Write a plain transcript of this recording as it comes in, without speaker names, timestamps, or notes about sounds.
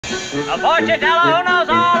A fortune teller who knows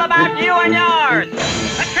all about you and yours.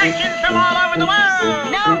 Attractions from all over the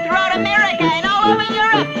world. Known throughout America and all over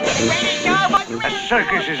Europe. The greatest show. A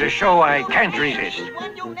circus is a show I can't resist.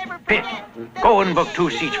 Pitt, go and book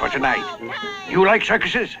 2 seats for tonight. You like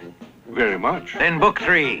circuses? Very much. Then book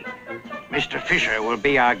 3. Mr. Fisher will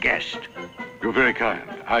be our guest. You're very kind.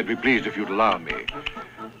 I'd be pleased if you'd allow me.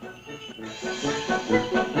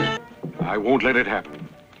 I won't let it happen.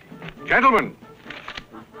 Gentlemen,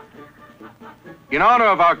 in honor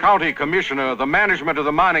of our county commissioner, the management of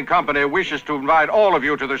the mining company wishes to invite all of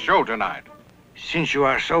you to the show tonight. Since you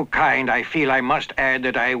are so kind, I feel I must add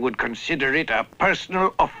that I would consider it a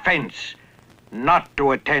personal offense not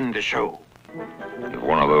to attend the show. If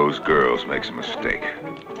one of those girls makes a mistake,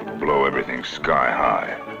 it'll blow everything sky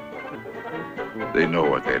high. They know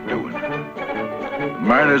what they're doing.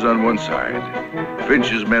 Miners on one side,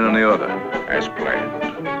 Finch's men on the other, as planned.